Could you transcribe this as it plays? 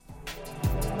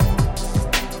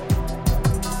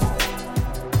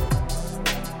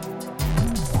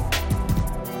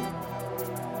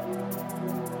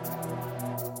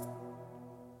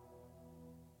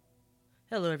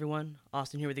Hello, everyone.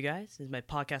 Austin here with you guys. This is my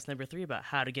podcast number 3 about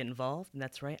how to get involved. And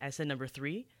that's right, I said number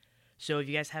 3. So if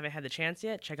you guys haven't had the chance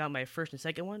yet, check out my first and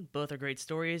second one. Both are great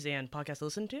stories and podcasts to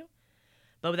listen to.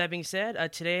 But with that being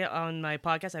said, today on my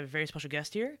podcast, I have a very special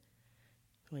guest here. You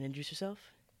want to introduce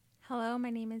yourself? Hello, my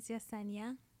name is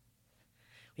Yesenia.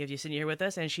 We have Yesenia here with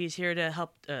us, and she's here to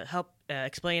help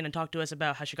explain and talk to us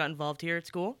about how she got involved here at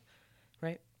school,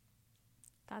 right?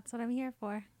 That's what I'm here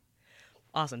for.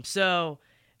 Awesome. So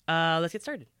let's get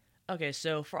started. Okay,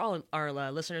 so for all our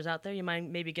listeners out there, you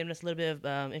mind maybe giving us a little bit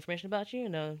of information about you? You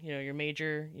know, your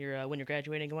major, your when you're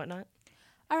graduating and whatnot.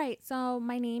 All right, so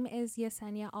my name is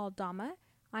Yesenia Aldama.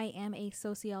 I am a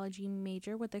sociology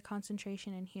major with a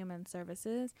concentration in human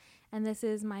services, and this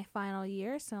is my final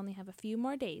year, so I only have a few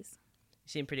more days. You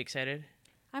seem pretty excited.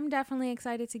 I'm definitely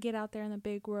excited to get out there in the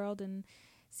big world and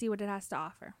see what it has to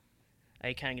offer. Are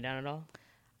you counting down at all?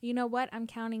 You know what? I'm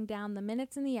counting down the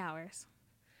minutes and the hours.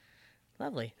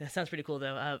 Lovely. That sounds pretty cool,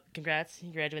 though. Congrats.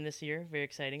 You graduated this year. Very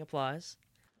exciting. Applause.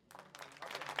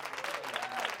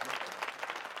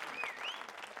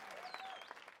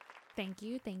 Thank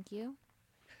you.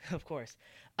 Of course.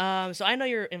 So I know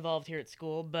you're involved here at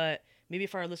school, but maybe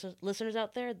for our listeners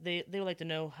out there, they would like to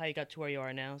know how you got to where you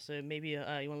are now. So maybe you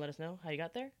want to let us know how you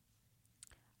got there?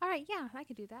 All right, yeah, I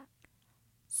could do that.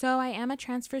 So I am a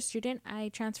transfer student. I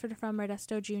transferred from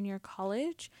Modesto Junior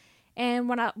College. And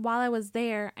while I was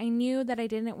there, I knew that I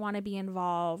didn't want to be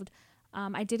involved.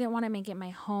 I didn't want to make it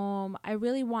my home. I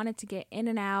really wanted to get in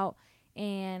and out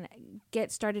and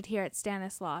get started here at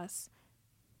Stanislaus.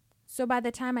 So by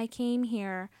the time I came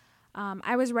here,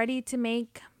 I was ready to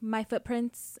make my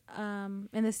footprints in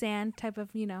the sand type of,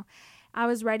 I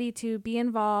was ready to be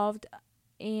involved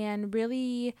and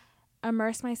really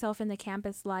immerse myself in the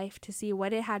campus life to see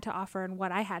what it had to offer and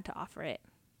what I had to offer it.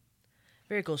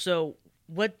 Very cool. So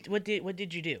what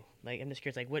did you do? Like, I'm just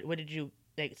curious, like what did you,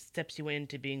 like, steps you went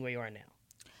into being where you are now?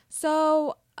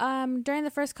 So during the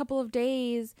first couple of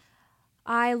days,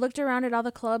 I looked around at all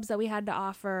the clubs that we had to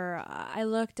offer. I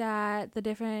looked at the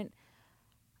different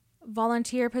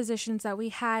volunteer positions that we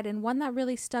had, and one that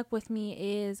really stuck with me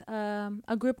is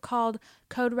a group called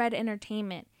Code Red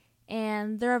Entertainment,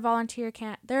 and they're a volunteer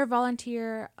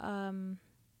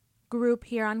group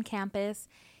here on campus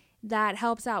that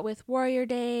helps out with Warrior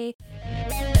Day,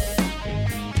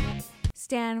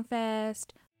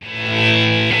 StanFest,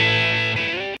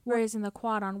 Warriors in the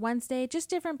Quad on Wednesday, just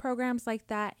different programs like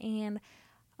that. And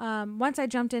once I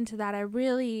jumped into that, I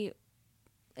really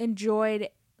enjoyed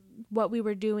what we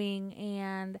were doing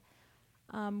and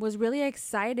was really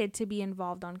excited to be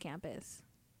involved on campus.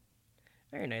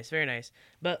 Very nice, very nice.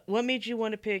 But what made you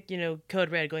want to pick, Code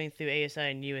Red going through ASI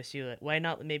and USU? Like, why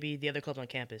not maybe the other clubs on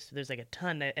campus? There's like a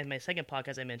ton in my second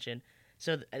podcast I mentioned.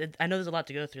 So I know there's a lot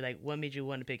to go through. Like, what made you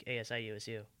want to pick ASI,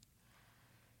 USU?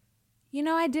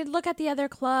 I did look at the other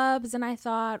clubs and I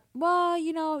thought, well,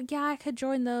 yeah, I could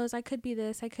join those. I could be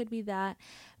this, I could be that.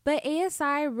 But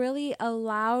ASI really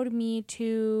allowed me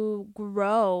to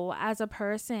grow as a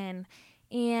person.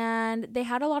 And they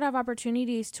had a lot of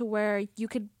opportunities to where you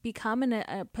could become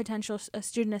a potential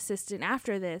student assistant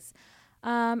after this.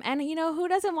 And, who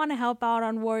doesn't want to help out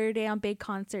on Warrior Day, on big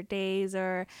concert days?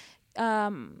 Or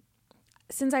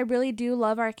since I really do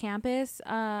love our campus,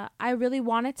 I really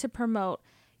wanted to promote,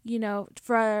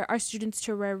 for our students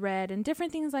to wear red and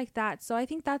different things like that. So I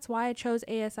think that's why I chose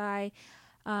ASI,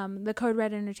 the Code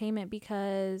Red Entertainment,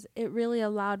 because it really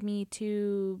allowed me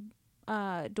to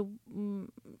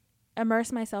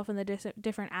immerse myself in the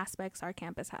different aspects our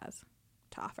campus has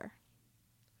to offer.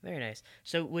 Very nice.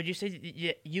 So would you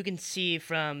say you can see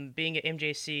from being at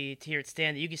MJC to here at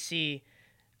Stan that you can see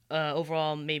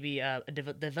overall maybe a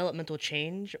developmental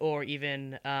change, or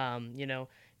even,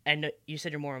 and you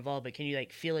said you're more involved, but can you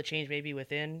feel a change maybe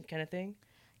within kind of thing?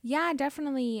 Yeah,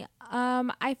 definitely.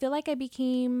 I feel like I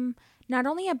became not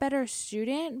only a better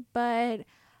student, but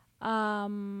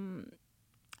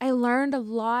I learned a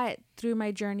lot through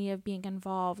my journey of being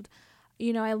involved.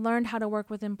 I learned how to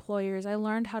work with employers. I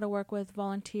learned how to work with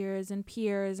volunteers and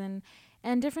peers and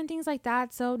different things like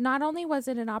that. So not only was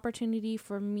it an opportunity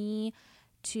for me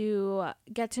to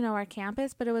get to know our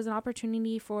campus, but it was an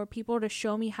opportunity for people to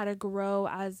show me how to grow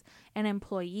as an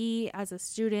employee, as a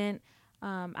student,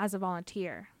 as a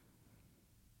volunteer.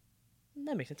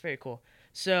 That makes sense. Very cool.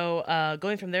 So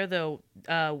going from there, though,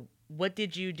 what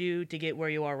did you do to get where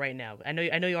you are right now? I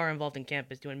know you are involved in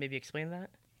campus. Do you want to maybe explain that?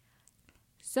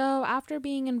 So after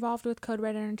being involved with Code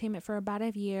Red Entertainment for about a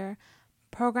year,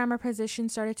 programmer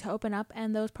positions started to open up,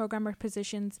 and those programmer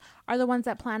positions are the ones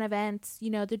that plan events,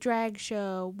 the drag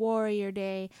show, Warrior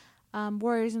Day,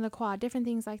 Warriors in the Quad, different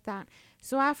things like that.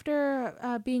 So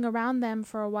after being around them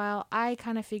for a while, I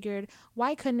kind of figured,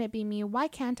 why couldn't it be me? Why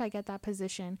can't I get that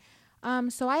position?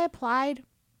 So I applied,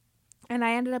 and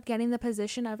I ended up getting the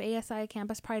position of ASI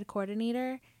Campus Pride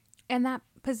Coordinator. And that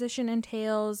position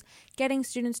entails getting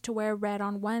students to wear red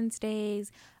on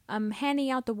Wednesdays, handing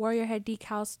out the Warrior Head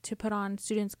decals to put on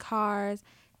students' cars,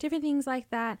 different things like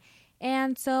that.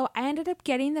 And so I ended up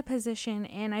getting the position,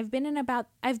 and I've been in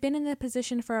the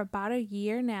position for about a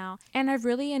year now, and I've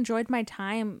really enjoyed my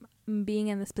time being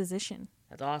in this position.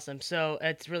 That's awesome. So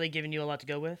it's really given you a lot to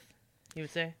go with, you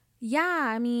would say? Yeah,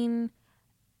 I mean,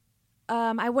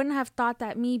 I wouldn't have thought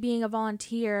that me being a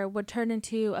volunteer would turn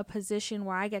into a position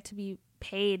where I get to be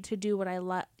paid to do what I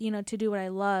love, to do what I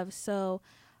love. So,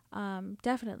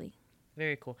 definitely.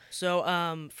 Very cool. So,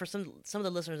 for some of the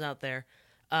listeners out there,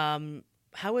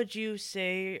 how would you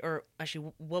say, or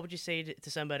actually, what would you say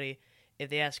to somebody if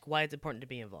they ask why it's important to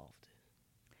be involved?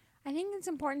 I think it's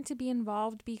important to be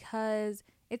involved because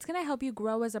it's going to help you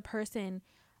grow as a person.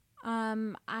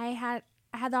 I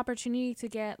had the opportunity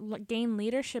to gain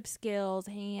leadership skills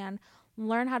and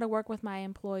learn how to work with my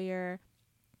employer.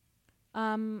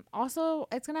 Also,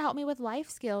 it's going to help me with life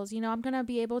skills. I'm going to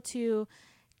be able to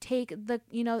take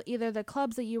either the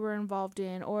clubs that you were involved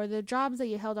in or the jobs that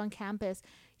you held on campus.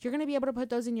 You're going to be able to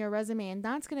put those in your resume, and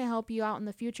that's going to help you out in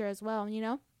the future as well,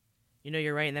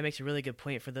 You're right, and that makes a really good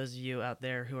point for those of you out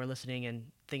there who are listening and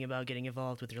thinking about getting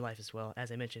involved with your life as well,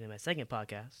 as I mentioned in my second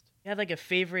podcast. You have like a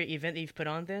favorite event that you've put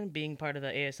on then, being part of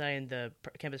the ASI and the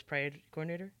Campus Pride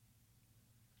Coordinator?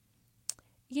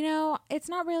 It's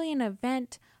not really an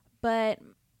event, but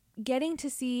getting to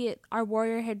see our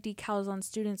Warrior Head decals on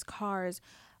students' cars,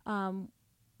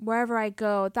 wherever I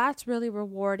go, that's really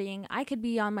rewarding. I could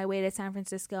be on my way to San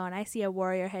Francisco and I see a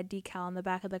Warrior Head decal on the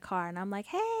back of the car and I'm like,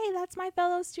 hey, that's my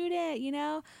fellow student,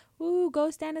 Ooh, go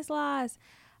Stanislaus.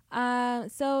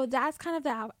 So that's kind of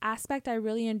the aspect I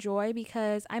really enjoy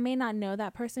because I may not know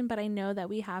that person, but I know that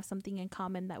we have something in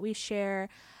common, that we share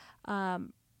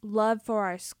love for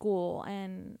our school,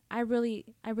 and I really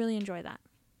enjoy that.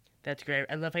 That's great.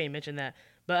 I love how you mentioned that.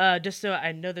 But just so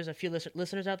I know, there's a few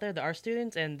listeners out there that are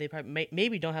students, and they probably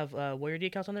maybe don't have Warrior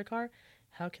decals on their car.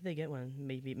 How can they get one?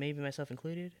 Maybe myself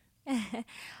included.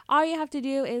 All you have to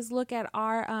do is look at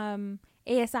our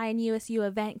ASI and USU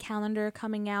event calendar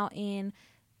coming out in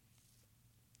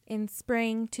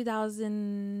spring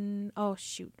 2000. Oh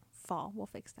shoot, fall. We'll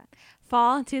fix that.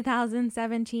 Fall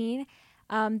 2017.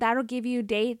 That'll give you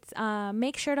dates.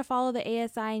 Make sure to follow the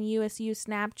ASI and USU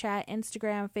Snapchat,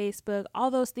 Instagram, Facebook,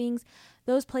 all those things.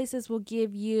 Those places will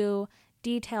give you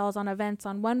details on events,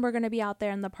 on when we're going to be out there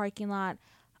in the parking lot,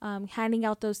 handing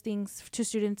out those things to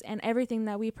students, and everything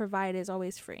that we provide is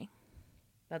always free.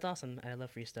 That's awesome. I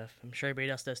love free stuff. I'm sure everybody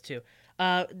else does too.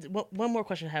 One more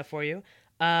question I have for you.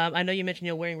 I know you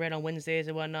mentioned wearing red on Wednesdays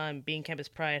and whatnot, and being Campus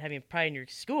Pride, having pride in your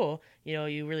school.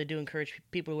 You really do encourage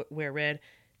people to wear red.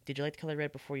 Did you like the color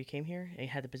red before you came here and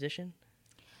had the position?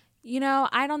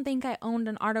 I don't think I owned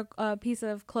a piece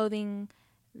of clothing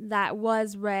that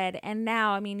was red. And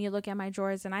now, you look at my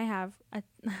drawers and I have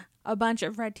a bunch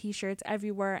of red t-shirts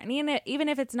everywhere. And even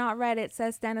if it's not red, it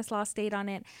says Stanislaus State on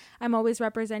it. I'm always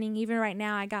representing. Even right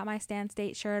now, I got my Stan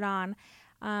State shirt on.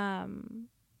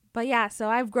 But yeah, so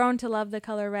I've grown to love the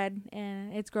color red,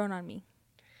 and it's grown on me.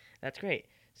 That's great.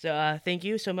 So thank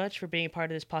you so much for being a part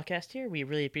of this podcast here. We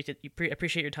really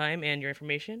appreciate your time and your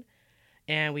information,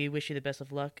 and we wish you the best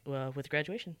of luck with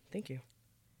graduation. Thank you.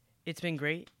 It's been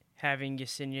great having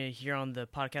Yesenia here on the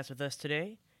podcast with us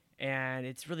today, and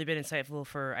it's really been insightful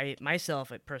for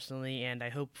myself personally, and I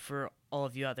hope for all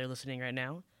of you out there listening right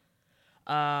now.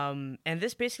 And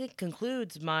this basically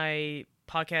concludes my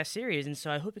podcast series, and so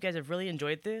I hope you guys have really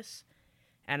enjoyed this,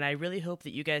 and I really hope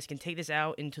that you guys can take this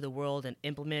out into the world and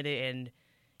implement it and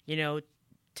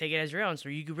take it as your own, so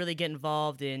you can really get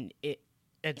involved in it,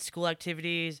 at school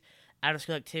activities, out of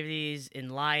school activities, in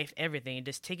life, everything, and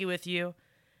just take it with you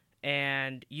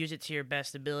and use it to your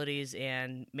best abilities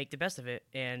and make the best of it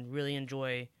and really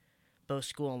enjoy both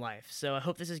school and life. So I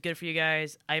hope this is good for you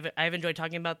guys. I've enjoyed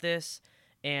talking about this,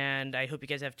 and I hope you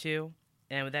guys have too.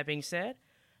 And with that being said,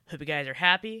 hope you guys are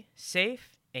happy, safe,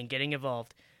 and getting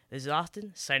involved. This is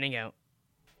Austin, signing out.